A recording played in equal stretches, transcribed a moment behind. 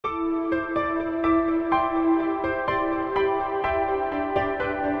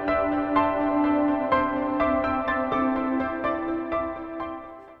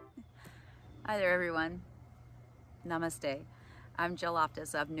Namaste. I'm Jill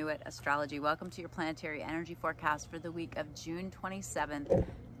Loftus of Nuit Astrology. Welcome to your planetary energy forecast for the week of June 27th,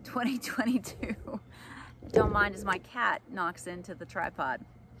 2022. Don't mind as my cat knocks into the tripod.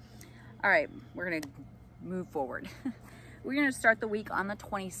 All right, we're going to move forward. We're going to start the week on the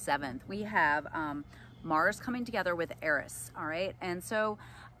 27th. We have Mars coming together with Eris, all right? And so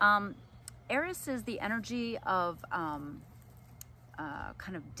Eris is the energy of kind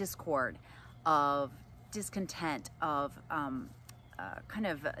of discord, of discontent, of kind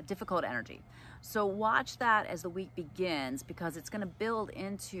of difficult energy. So watch that as the week begins, because it's going to build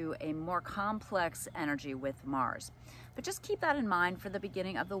into a more complex energy with Mars. But just keep that in mind for the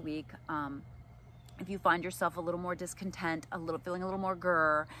beginning of the week. If you find yourself a little more discontent, feeling a little more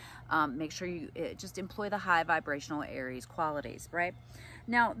grr, make sure you just employ the high vibrational Aries qualities, right?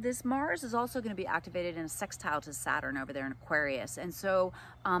 Now, this Mars is also going to be activated in a sextile to Saturn over there in Aquarius. And so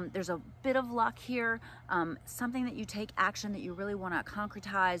there's a bit of luck here, something that you take action that you really want to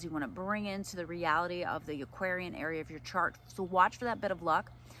concretize, you want to bring into the reality of the Aquarian area of your chart. So watch for that bit of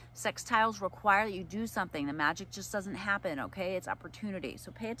luck. Sextiles require that you do something. The magic just doesn't happen, okay? It's opportunity.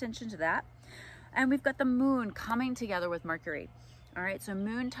 So pay attention to that. And we've got the moon coming together with Mercury. All right, so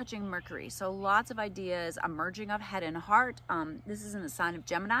moon touching Mercury. So lots of ideas, a merging of head and heart. This is in the sign of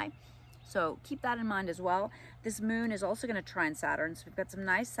Gemini. So keep that in mind as well. This moon is also going to trine Saturn. So we've got some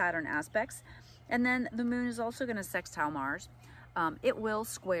nice Saturn aspects. And then the moon is also going to sextile Mars. It will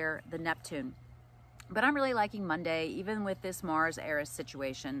square the Neptune. But I'm really liking Monday, even with this Mars-Eris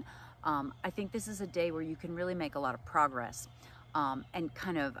situation. I think this is a day where you can really make a lot of progress. And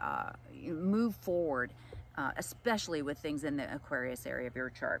kind of move forward, especially with things in the Aquarius area of your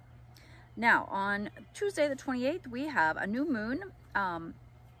chart. Now, on Tuesday the 28th, we have a new moon.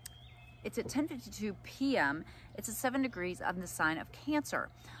 It's at 10:52 p.m. It's at 7 degrees of the sign of Cancer.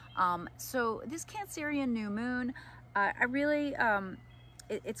 So this Cancerian new moon, I really...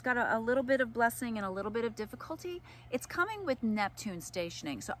 it's got a little bit of blessing and a little bit of difficulty. It's coming with Neptune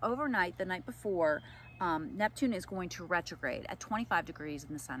stationing. So overnight, the night before, Neptune is going to retrograde at 25 degrees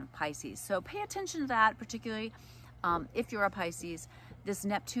in the sign of Pisces. So pay attention to that, particularly if you're a Pisces. This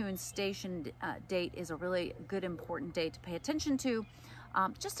Neptune station date is a really good, important date to pay attention to,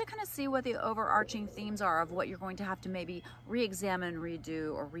 just to kind of see what the overarching themes are of what you're going to have to maybe re-examine,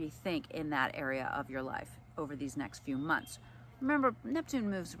 redo, or rethink in that area of your life over these next few months. Remember, Neptune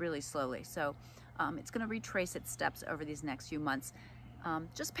moves really slowly, so it's going to retrace its steps over these next few months.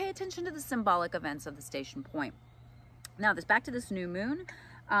 Just pay attention to the symbolic events of the station point. Now, back to this new moon.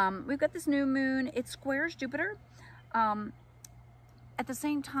 We've got this new moon. It squares Jupiter. At the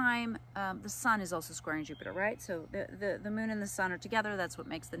same time, the sun is also squaring Jupiter, right? So the moon and the sun are together. That's what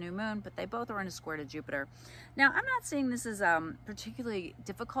makes the new moon, but they both are in a square to Jupiter. Now, I'm not seeing this as particularly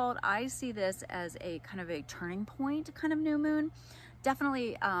difficult. I see this as a kind of a turning point kind of new moon.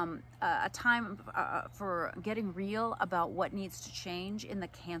 Definitely a time for getting real about what needs to change in the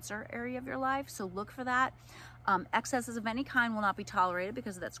Cancer area of your life. So look for that. Excesses of any kind will not be tolerated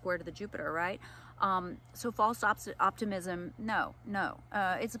because of that square to the Jupiter, right? So false optimism, no.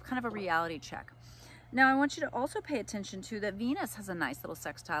 It's kind of a reality check. Now, I want you to also pay attention to that Venus has a nice little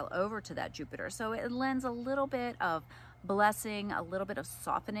sextile over to that Jupiter. So it lends a little bit of blessing, a little bit of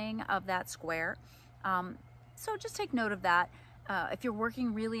softening of that square. So just take note of that. If you're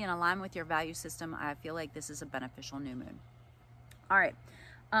working really in alignment with your value system, I feel like this is a beneficial new moon. All right.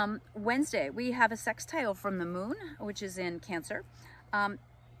 Wednesday, we have a sextile from the moon, which is in Cancer,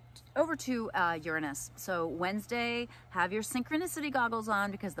 over to Uranus. So Wednesday, have your synchronicity goggles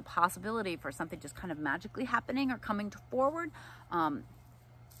on, because the possibility for something just kind of magically happening or coming forward,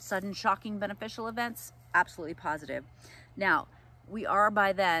 sudden, shocking, beneficial events, absolutely positive. Now, we are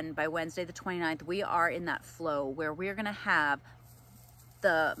by Wednesday the 29th, we are in that flow where we're going to have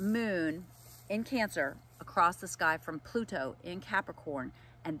the moon in Cancer across the sky from Pluto in Capricorn,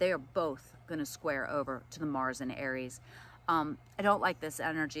 and they are both going to square over to the Mars in Aries. I don't like this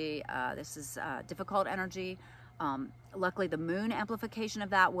energy. This is difficult energy. Luckily, the moon amplification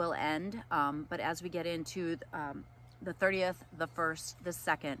of that will end, but as we get into the 30th, the 1st, the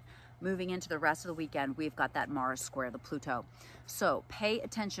 2nd, moving into the rest of the weekend, we've got that Mars square the Pluto. So pay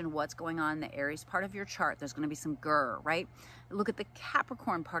attention what's going on in the Aries part of your chart. There's going to be some grr, right? Look at the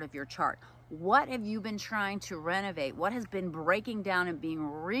Capricorn part of your chart. What have you been trying to renovate? What has been breaking down and being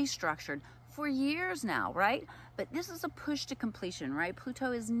restructured for years now, right? But this is a push to completion, right?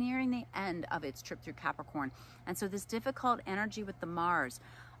 Pluto is nearing the end of its trip through Capricorn. And so this difficult energy with the Mars,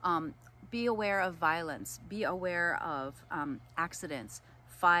 be aware of violence, be aware of accidents,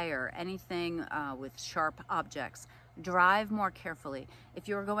 fire, anything with sharp objects. Drive more carefully. If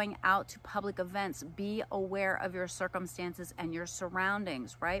you're going out to public events, be aware of your circumstances and your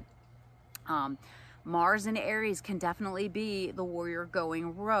surroundings, right? Mars in Aries can definitely be the warrior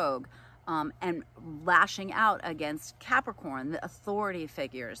going rogue. And lashing out against Capricorn, the authority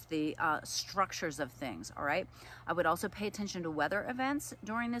figures, the structures of things, all right? I would also pay attention to weather events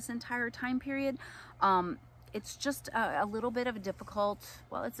during this entire time period. It's just a little bit of a difficult,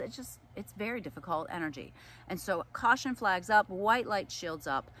 well, it's very difficult energy. And so caution flags up, white light shields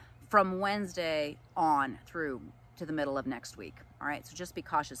up from Wednesday on through to the middle of next week, all right? So just be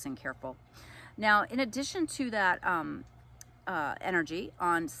cautious and careful. Now, in addition to that, energy,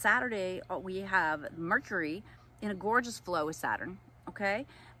 on Saturday we have Mercury in a gorgeous flow with Saturn, okay,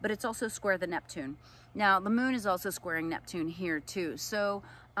 but it's also square the Neptune. Now the moon is also squaring Neptune here too, so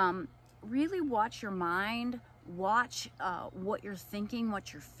really watch your mind, watch what you're thinking,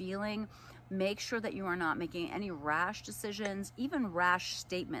 what you're feeling. Make sure that you are not making any rash decisions, even rash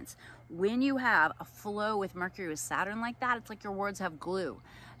statements. When you have a flow with Mercury with Saturn like that, it's like your words have glue.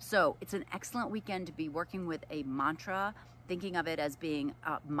 So it's an excellent weekend to be working with a mantra, thinking of it as being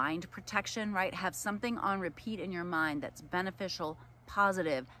mind protection, right? Have something on repeat in your mind that's beneficial,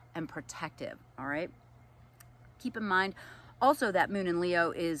 positive, and protective, all right? Keep in mind also that moon in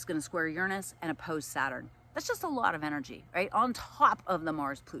Leo is going to square Uranus and oppose Saturn. That's just a lot of energy, right? On top of the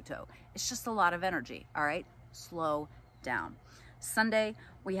Mars-Pluto. It's just a lot of energy, all right? Slow down. Sunday,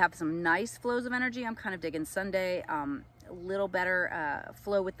 we have some nice flows of energy. I'm kind of digging Sunday. A little better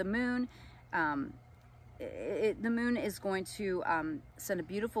flow with the moon. The moon is going to send a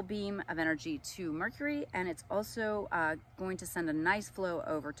beautiful beam of energy to Mercury, and it's also going to send a nice flow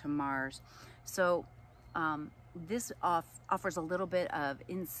over to Mars. So this offers a little bit of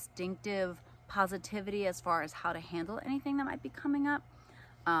instinctive positivity as far as how to handle anything that might be coming up.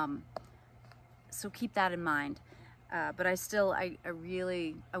 So keep that in mind. But I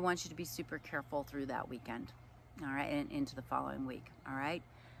want you to be super careful through that weekend, all right, and into the following week, all right?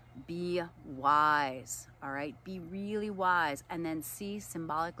 Be wise, all right? Be really wise, and then see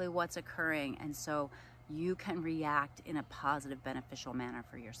symbolically what's occurring, and so you can react in a positive, beneficial manner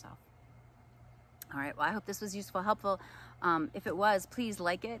for yourself. All right, well, I hope this was useful, helpful. If it was, please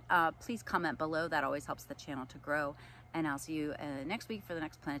like it. Please comment below. That always helps the channel to grow. And I'll see you next week for the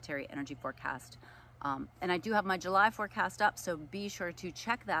next planetary energy forecast. And I do have my July forecast up, so be sure to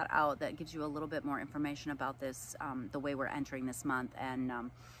check that out. That gives you a little bit more information about this, the way we're entering this month, and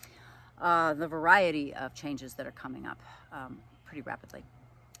the variety of changes that are coming up pretty rapidly.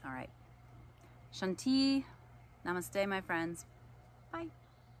 All right. Shanti. Namaste, my friends. Bye.